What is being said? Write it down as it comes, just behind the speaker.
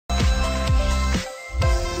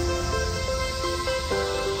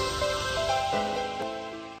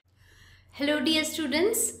Hello dear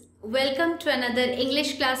students, welcome to another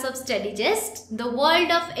English class of Study Zest, the world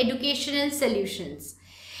of educational solutions.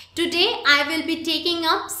 Today I will be taking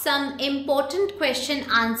up some important question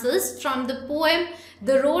answers from the poem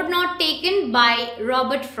The Road Not Taken by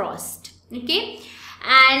Robert Frost. Okay,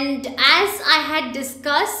 and as I had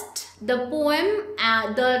discussed the poem,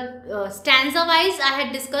 stanza wise I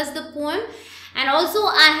had discussed the poem, and also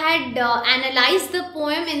I had analyzed the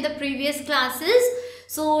poem in the previous classes.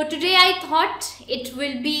 So today I thought it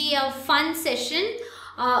will be a fun session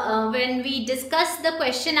when we discuss the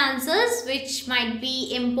question answers which might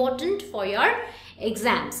be important for your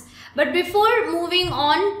exams. But before moving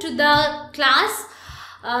on to the class,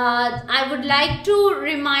 I would like to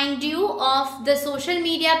remind you of the social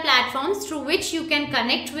media platforms through which you can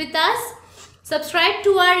connect with us. Subscribe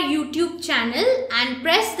to our YouTube channel and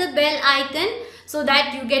press the bell icon so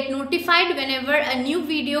that you get notified whenever a new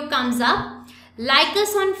video comes up. Like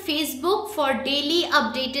us on Facebook for daily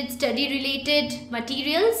updated study related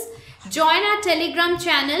materials. Join our Telegram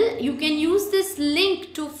channel. You can use this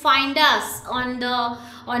link to find us on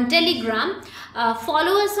Telegram.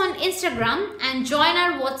 Follow us on Instagram and join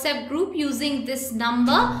our WhatsApp group using this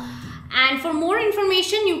number. And for more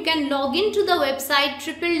information, you can log into the website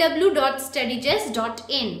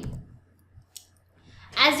www.studyzest.in.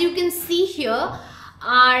 As you can see here,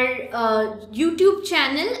 our YouTube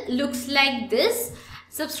channel looks like this.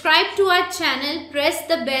 Subscribe to our channel, press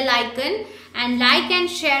the bell icon and like and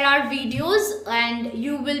share our videos, and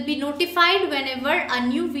you will be notified whenever a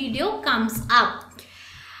new video comes up.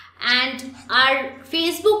 And our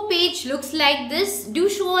Facebook page looks like this. Do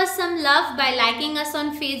show us some love by liking us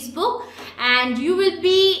on Facebook, and you will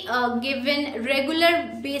be given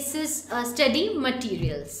regular basis study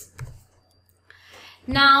materials.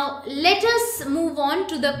 Now let us move on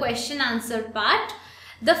to the question answer part.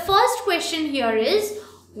 The first question here is,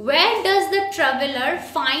 where does the traveler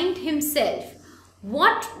find himself?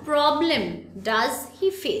 What problem does he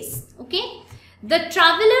face? Okay, the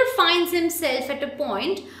traveler finds himself at a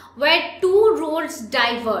point where two roads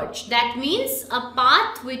diverge. That means a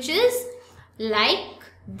path which is like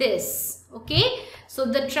this. Okay, so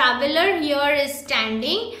the traveler here is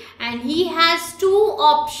standing and he has two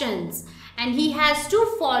options, and he has to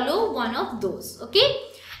follow one of those. Okay,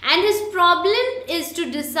 and his problem is to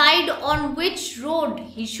decide on which road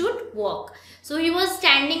he should walk. So he was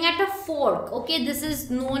standing at a fork. Okay, this is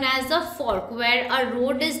known as a fork, where a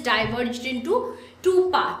road is diverged into two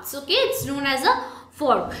paths. Okay, it's known as a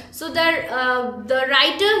fork. So the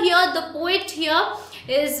writer here, the poet here,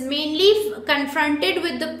 is mainly confronted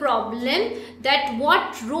with the problem that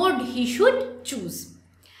what road he should choose.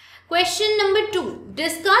 Question number 2.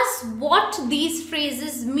 Discuss what these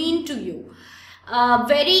phrases mean to you.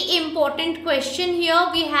 Very important question here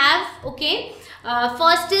we have. Okay.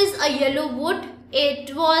 First is a yellow wood.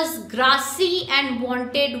 It was grassy and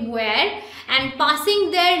wanted wear, and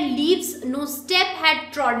passing there leaves no step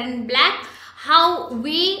had trodden black. How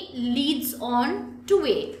way leads on to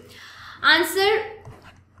way.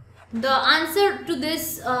 The answer to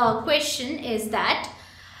this question is that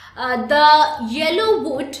the yellow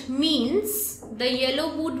wood means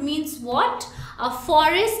what? A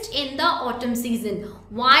forest in the autumn season.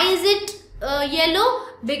 Why is it yellow?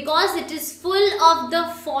 Because it is full of the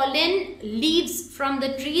fallen leaves from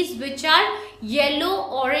the trees, which are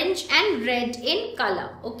yellow, orange and red in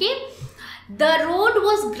color. Okay. The road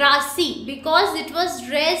was grassy because it was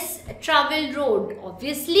less traveled road.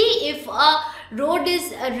 Obviously, if a road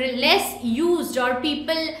is less used or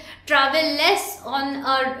people travel less on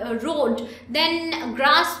a road, then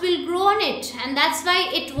grass will grow on it, and that's why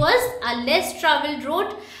it was a less traveled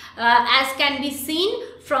road, as can be seen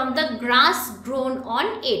from the grass grown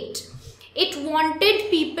on it. It wanted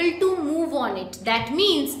people to move on it. That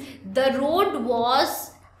means the road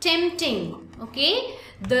was tempting. Okay,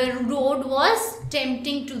 the road was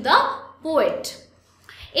tempting to the poet.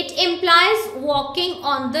 It implies walking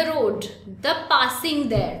on the road. The passing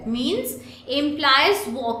there means implies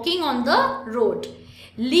walking on the road.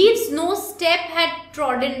 Leaves no step had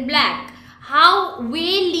trodden black. How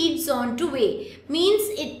way leads on to way means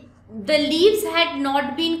the leaves had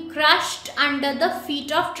not been crushed under the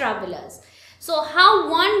feet of travelers. So how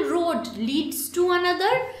one road leads to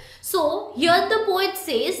another? So here the poet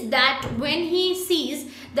says that when he sees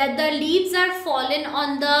that the leaves are fallen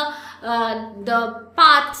on the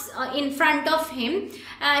paths in front of him,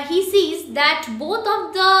 he sees that both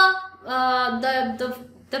of the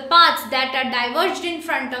paths that are diverged in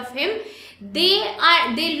front of him,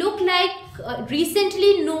 they look like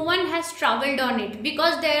recently no one has traveled on it,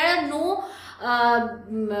 because there are no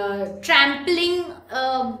trampling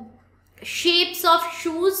shapes of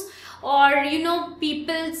shoes or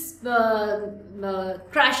people's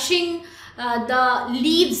crushing the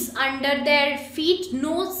leaves under their feet.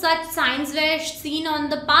 No such signs were seen on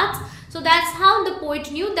the paths. So that's how the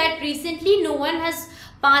poet knew that recently no one has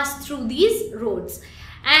passed through these roads.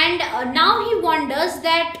 And now he wonders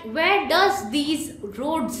that where does these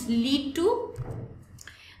roads lead to?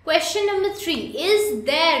 Question number 3. Is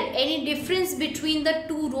there any difference between the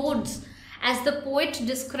two roads as the poet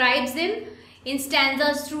describes them in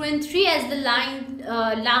stanzas 2 and 3 as the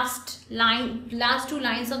last two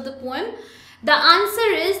lines of the poem? The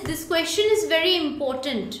answer is, this question is very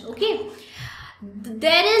important. Okay,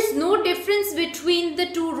 there is no difference between the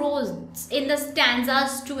two roads in the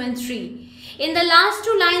stanzas 2 and 3. In the last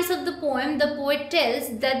 2 lines of the poem, the poet tells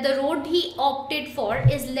that the road he opted for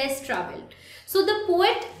is less traveled. So the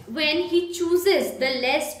poet, when he chooses the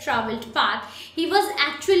less traveled path, he was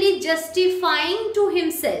actually justifying to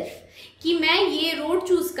himself कि मैं ये road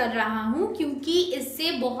choose कर रहा हूँ क्योंकि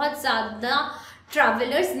इससे बहुत ज़्यादा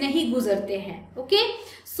travelers नहीं गुजरते हैं. Okay,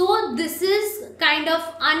 so this is kind of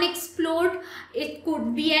unexplored. It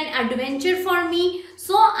could be an adventure for me,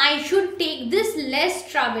 so I should take this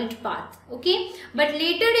less traveled path. Okay, but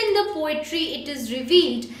later in the poetry it is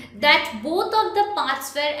revealed that both of the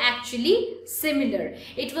paths were actually similar.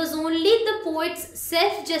 It was only the poet's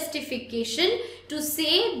self-justification to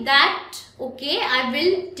say that okay, I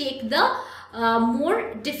will take the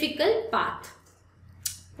more difficult path.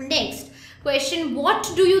 Next question,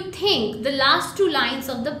 what do you think the last 2 lines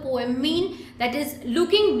of the poem mean? That is,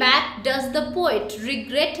 looking back, does the poet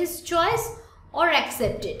regret his choice or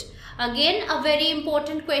accept it? Again, a very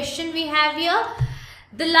important question we have here.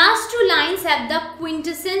 The last 2 lines have the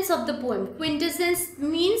quintessence of the poem. Quintessence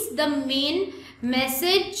means the main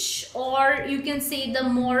message, or you can say the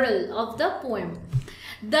moral of the poem.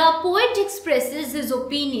 The poet expresses his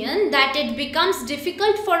opinion that it becomes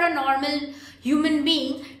difficult for a normal human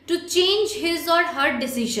being to change his or her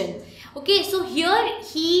decision. Okay, so here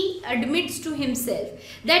he admits to himself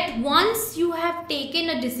that once you have taken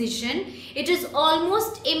a decision, it is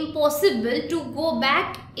almost impossible to go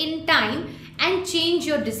back in time and change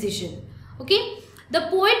your decision. Okay, the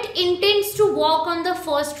poet intends to walk on the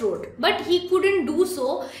first road, but he couldn't do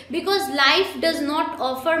so because life does not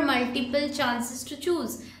offer multiple chances to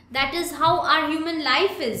choose. That is how our human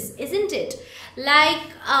life is, isn't it? Like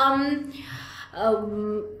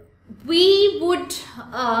we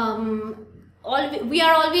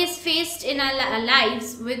are always faced in our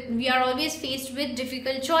lives with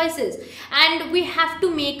difficult choices, and we have to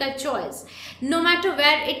make a choice no matter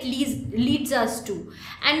where it leads us to,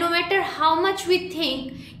 and no matter how much we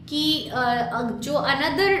think कि जो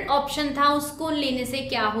another option था उसको लेने से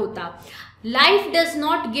क्या होता. Life does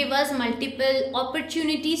not give us multiple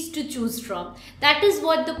opportunities to choose from. That is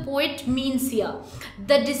what the poet means here.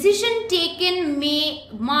 The decision taken may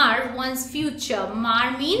mar one's future.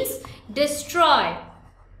 Mar means destroy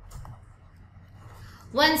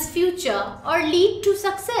one's future or lead to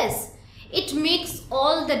success. It makes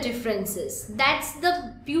all the differences. That's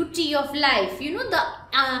the beauty of life. You know, the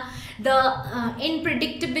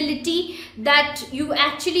unpredictability, that you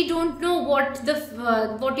actually don't know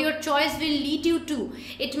what your choice will lead you to.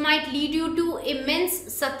 It might lead you to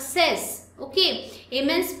immense success. Okay,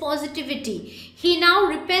 immense positivity. He now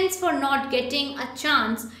repents for not getting a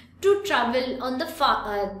chance to travel on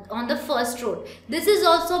the first road. This is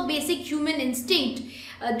also basic human instinct,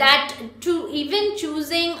 that to even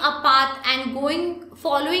choosing a path and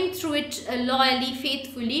following through it loyally,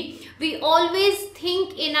 faithfully, we always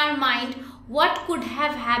think in our mind, what could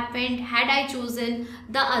have happened had I chosen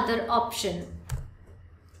the other option.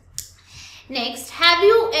 Next, have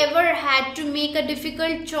you ever had to make a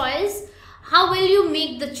difficult choice? How will you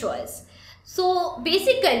make the choice? So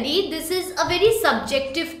basically, this is a very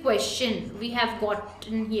subjective question we have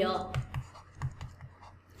gotten here.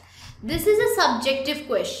 This is a subjective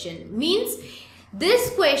question, means this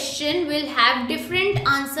question will have different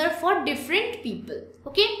answer for different people.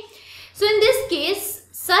 Okay, so in this case,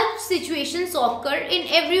 such situations occur in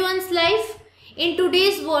everyone's life. In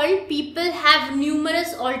today's world, people have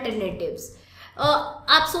numerous alternatives.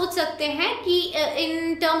 आप सोच सकते हैं कि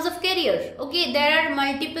in terms of career, okay, there are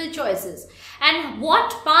multiple choices, and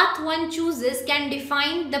what path one chooses can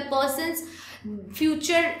define the person's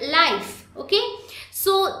future life. Okay,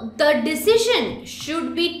 so the decision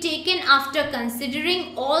should be taken after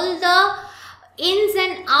considering all the ins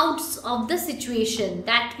and outs of the situation.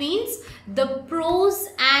 That means the pros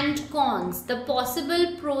and cons, the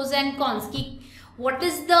possible pros and cons. What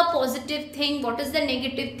is the positive thing, what is the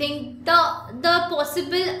negative thing, the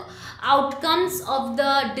possible outcomes of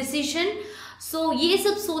the decision. So ये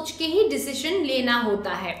सब सोच के ही decision लेना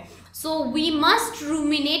होता है. So we must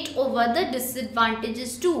ruminate over the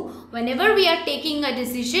disadvantages too. Whenever we are taking a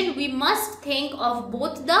decision, we must think of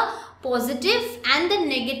both the positive and the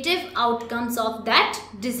negative outcomes of that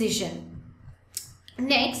decision.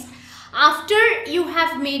 Next, after you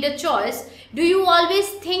have made a choice, do you always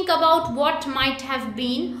think about what might have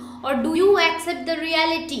been, or do you accept the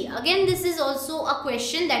reality? Again, this is also a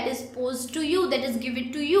question that is posed to you, that is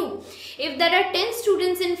given to you. If there are 10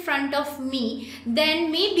 students in front of me,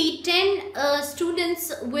 then maybe 10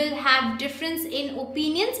 students will have difference in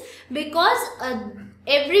opinions, because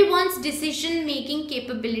everyone's decision making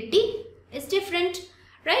capability is different,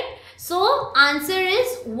 right? So answer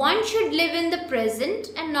is one should live in the present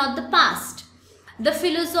and not the past. The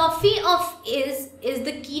philosophy of is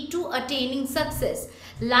the key to attaining success.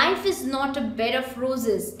 Life is not a bed of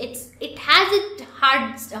roses. It has its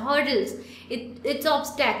hurdles, its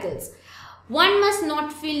obstacles. One must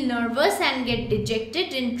not feel nervous and get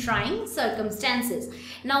dejected in trying circumstances.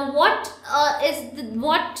 Now, what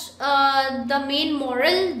the main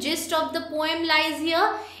moral gist of the poem lies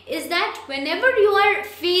here is that whenever you are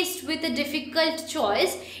faced with a difficult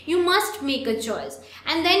choice, you must make a choice,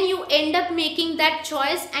 and then you end up making that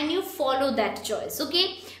choice and you follow that choice.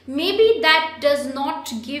 Okay, maybe that does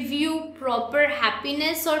not give you proper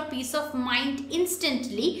happiness or peace of mind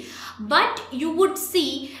instantly, but you would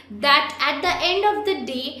see that at the end of the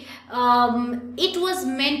day it was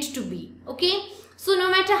meant to be. Okay, so no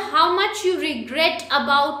matter how much you regret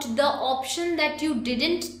about the option that you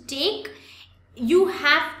didn't take, you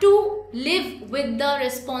have to live with the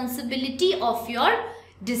responsibility of your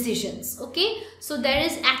decisions. Okay, so there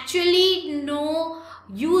is actually no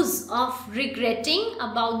use of regretting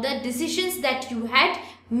about the decisions that you had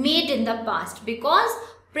made in the past, because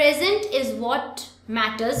present is what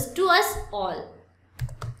matters to us all.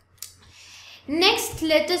 Next,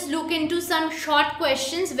 let us look into some short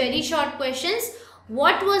questions, very short questions.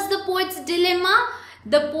 What was the poet's dilemma?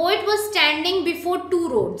 The poet was standing before two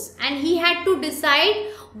roads and he had to decide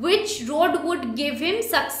which road would give him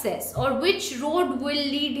success or which road will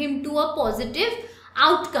lead him to a positive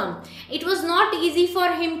outcome. It was not easy for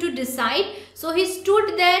him to decide, so he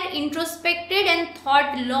stood there introspected and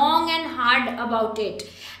thought long and hard about it.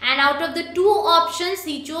 And out of the two options,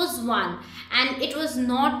 he chose one, and it was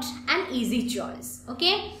not an easy choice.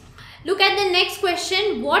 Okay. Look at the next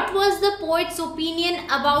question. What was the poet's opinion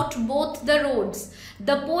about both the roads?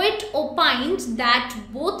 The poet opined that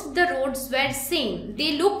both the roads were same.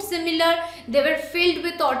 They looked similar. They were filled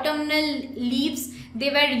with autumnal leaves. They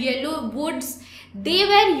were yellow woods. They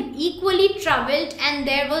were equally traveled and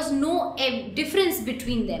there was no difference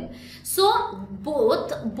between them. So both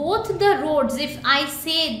the roads, if I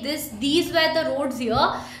say these were the roads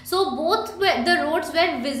here, so the roads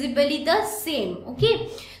were visibly the same. Okay.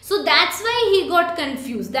 So that's why he got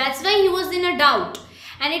confused. That's why he was in a doubt.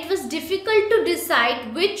 And it was difficult to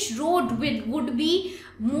decide which road would be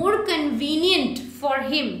more convenient for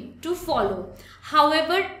him to follow.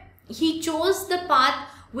 However, he chose the path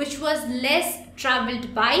which was less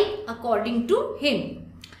traveled by according to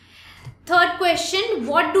him. Third question,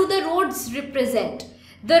 what do the roads represent?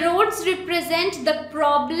 The roads represent the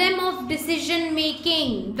problem of decision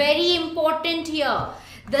making. Very important here.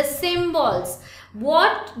 The symbols.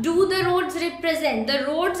 What do the roads represent? The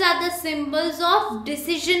roads are the symbols of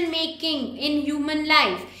decision making in human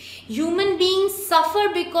life. Human beings suffer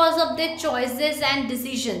because of their choices and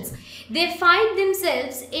decisions. They find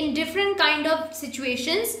themselves in different kind of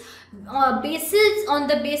situations on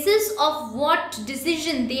the basis of what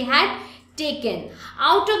decision they had taken.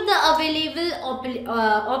 Out of the available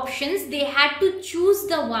options, they had to choose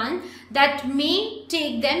the one that may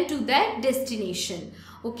take them to their destination.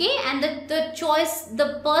 Okay, and the choice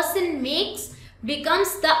the person makes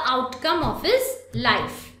becomes the outcome of his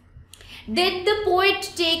life. Did the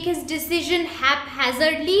poet take his decision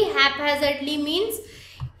haphazardly? Haphazardly means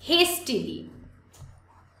hastily.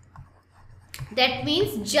 That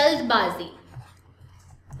means jaldbazi.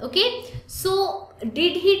 Okay, so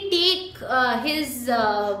did he take his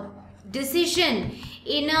decision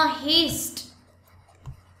in a haste?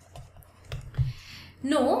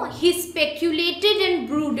 No, he speculated and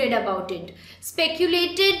brooded about it.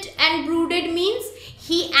 Speculated and brooded means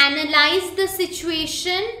he analyzed the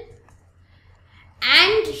situation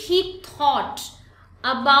and he thought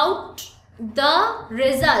about the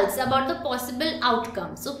results, about the possible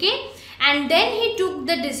outcomes. Okay, and then he took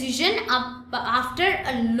the decision after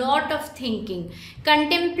a lot of thinking.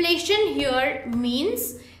 Contemplation here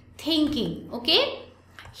means thinking. Okay,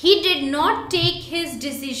 he did not take his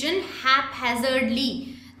decision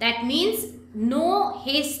haphazardly. That means no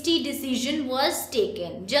hasty decision was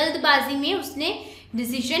taken. जल्दबाजी में उसने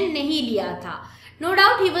decision नहीं लिया था. No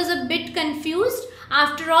doubt he was a bit confused.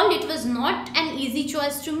 After all, it was not an easy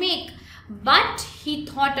choice to make. But he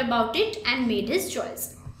thought about it and made his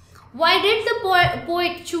choice. Why did the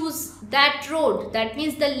poet choose that road? That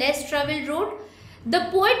means the less traveled road. The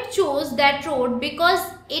poet chose that road because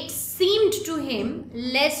it seemed to him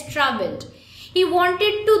less traveled. He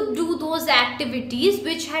wanted to do those activities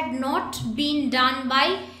which had not been done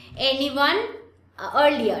by anyone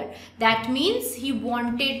earlier. That means he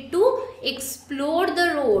wanted to explore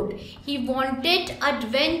the road. He wanted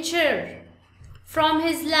adventure from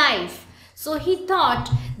his life. So he thought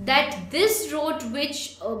that this road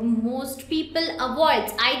which most people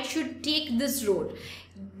avoid, I should take this road.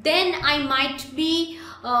 Then I might be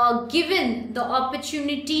given the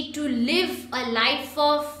opportunity to live a life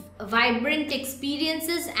of vibrant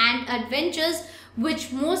experiences and adventures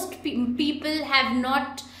which most people have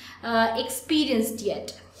not experienced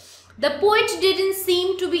yet. The poet didn't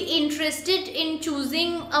seem to be interested in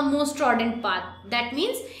choosing a most trodden path. That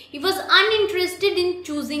means he was uninterested in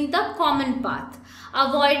choosing the common path.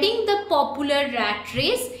 Avoiding the popular rat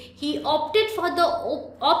race, he opted for the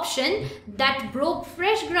option that broke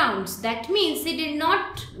fresh grounds. That means he did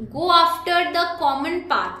not go after the common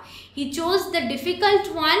path. He chose the difficult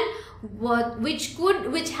one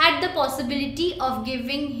which had the possibility of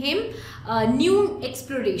giving him new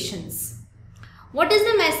explorations. What is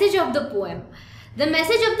the message of the poem? The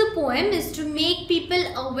message of the poem is to make people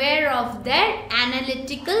aware of their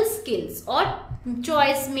analytical skills or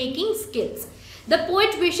choice making skills. The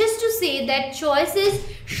poet wishes to say that choices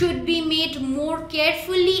should be made more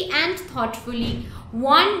carefully and thoughtfully.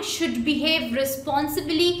 One should behave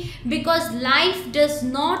responsibly because life does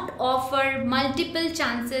not offer multiple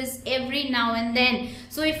chances every now and then.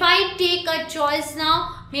 So if I take a choice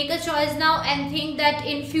now, make a choice now and think that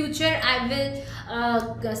in future I will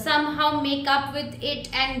somehow make up with it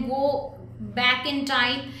and go back in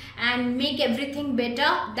time and make everything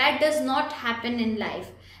better, that does not happen in life.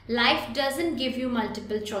 Life doesn't give you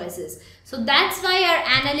multiple choices. So that's why our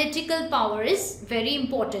analytical power is very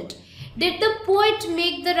important. Did the poet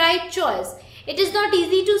make the right choice? It is not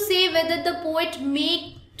easy to say whether the poet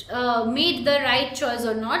made the right choice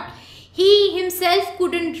or not. He himself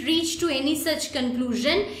couldn't reach to any such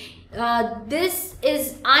conclusion. This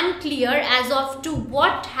is unclear as of to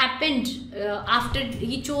what happened after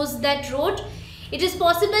he chose that road. It is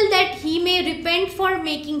possible that he may repent for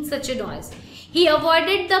making such a noise. He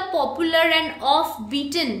avoided the popular and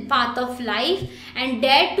off-beaten path of life and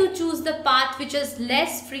dared to choose the path which is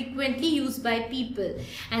less frequently used by people.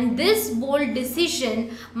 And this bold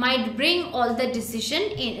decision might bring all the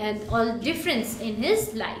all difference in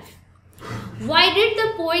his life. Why did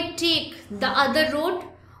the poet take the other road?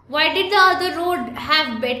 Why did the other road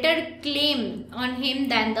have better claim on him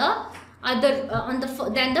than the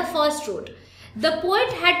first road? The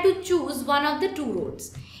poet had to choose one of the two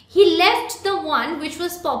roads. He left the one which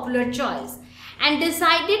was popular choice and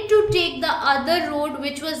decided to take the other road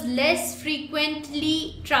which was less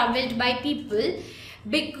frequently travelled by people.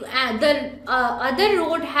 The other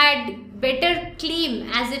road had better claim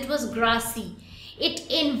as it was grassy.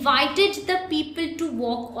 It invited the people to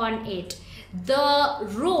walk on it. The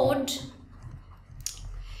road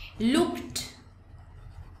looked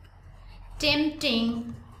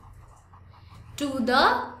tempting to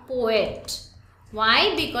the poet.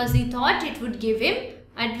 Why? Because he thought it would give him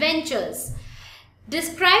adventures.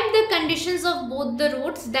 Describe the conditions of both the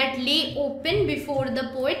roads that lay open before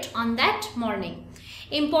the poet on that morning.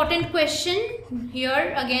 Important question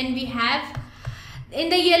here again we have. In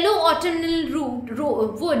the yellow autumnal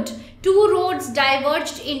wood, two roads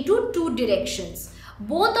diverged into two directions.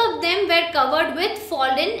 Both of them were covered with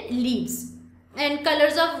fallen leaves and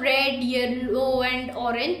colors of red, yellow and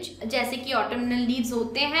orange, जैसे कि autumnal leaves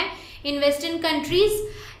होते हैं in western countries.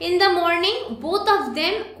 In the morning, both of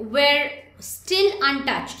them were still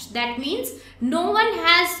untouched. That means no one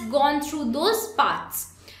has gone through those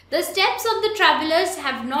paths. The steps of the travelers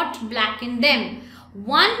have not blackened them.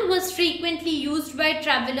 One was frequently used by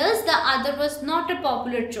travelers, the other was not a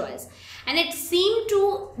popular choice. And it seemed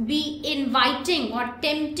to be inviting or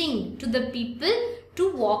tempting to the people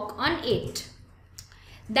to walk on it.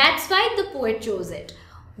 That's why the poet chose it.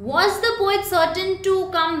 Was the poet certain to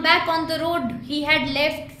come back on the road he had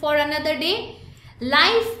left for another day?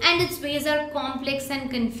 Life and its ways are complex and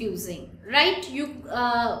confusing, right? You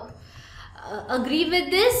agree with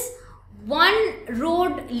this? One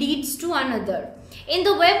road leads to another. In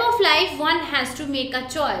the web of life, one has to make a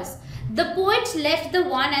choice. The poet left the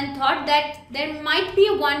one and thought that there might be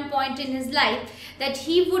one point in his life that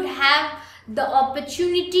he would have the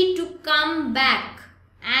opportunity to come back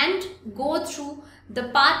and go through the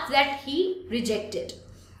path that he rejected.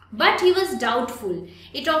 But he was doubtful.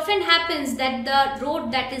 It often happens that the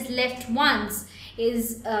road that is left once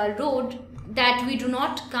is a road that we do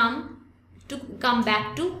not come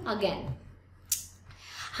back to again.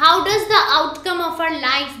 How does the outcome of our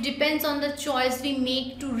life depends on the choice we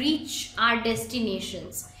make to reach our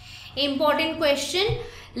destinations? Important question.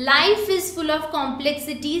 Life is full of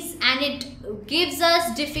complexities and it gives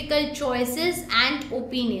us difficult choices and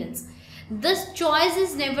opinions. This choice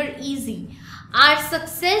is never easy. Our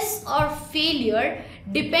success or failure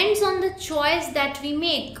depends on the choice that we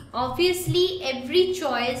make. Obviously, every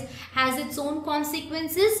choice has its own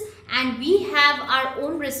consequences and we have our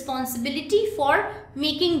own responsibility for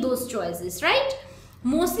making those choices, right?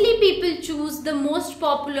 Mostly people choose the most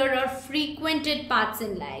popular or frequented paths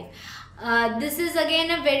in life. This is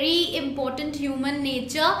again a very important human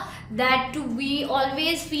nature, that we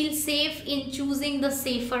always feel safe in choosing the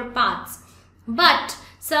safer paths. But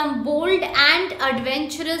some bold and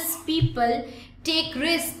adventurous people take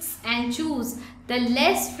risks and choose the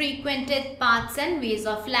less frequented paths and ways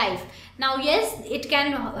of life. Now yes, it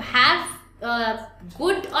can have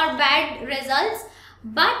good or bad results,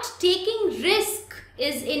 but taking risk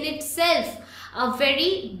is in itself a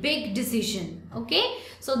very big decision. Okay,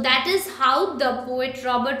 so that is how the poet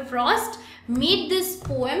Robert Frost made this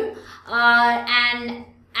poem an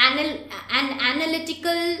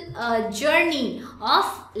analytical journey of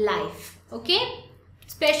life, okay,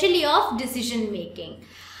 especially of decision making.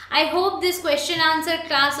 I hope this question answer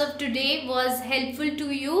class of today was helpful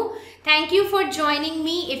to you. Thank you for joining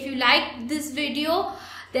me. If you liked this video,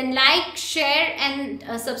 then like, share and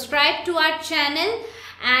subscribe to our channel,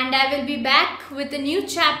 and I will be back with a new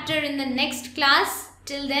chapter in the next class.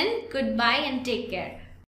 Till then, goodbye and take care.